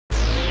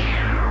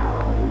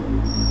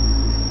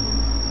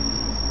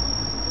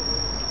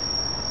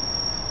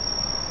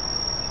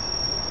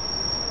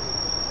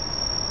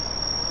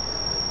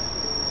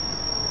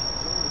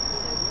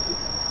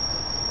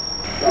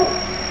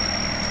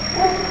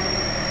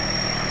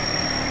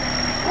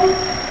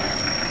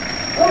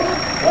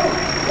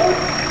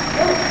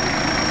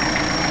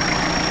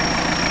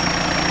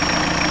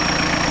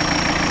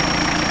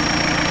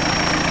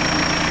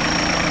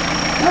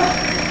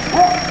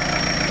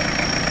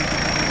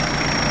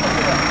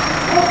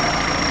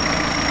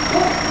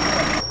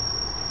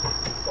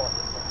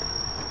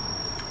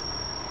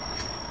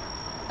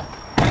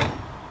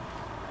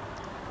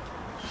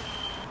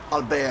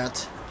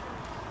Albert.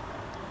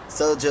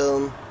 So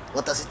John,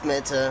 what does it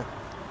matter?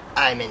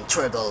 I'm in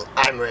trouble.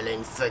 I'm really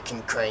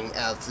fucking crying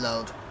out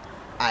loud.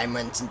 I'm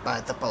wanted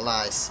by the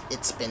police.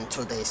 It's been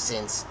 2 days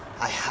since.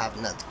 I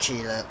have not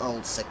killed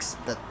all 6,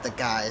 but the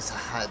guys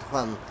had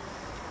one.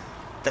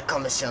 The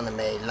commission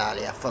made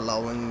Lalia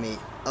following me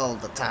all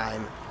the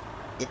time.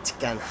 It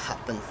can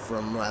happen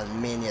from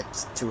 1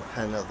 minute to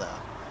another.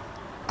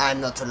 I'm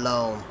not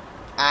alone.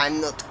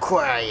 I'm not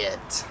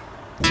quiet.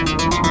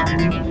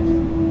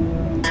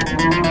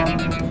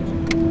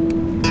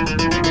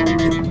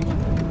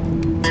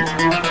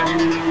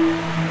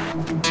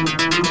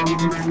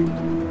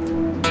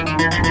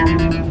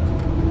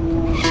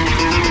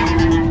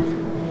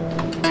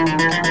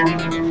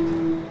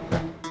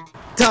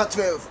 Don't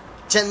move!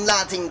 Jen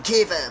Latin,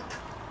 give up!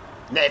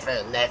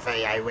 Never, never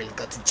I will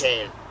go to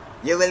jail.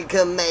 You will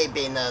go,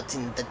 maybe not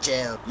in the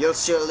jail. You'll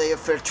surely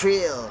for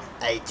thrill.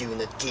 I do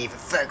not give a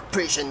fuck.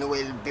 Prison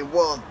will be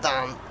worse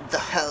than the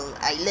hell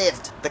I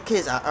lived. The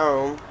kids are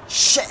home.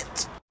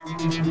 Shit!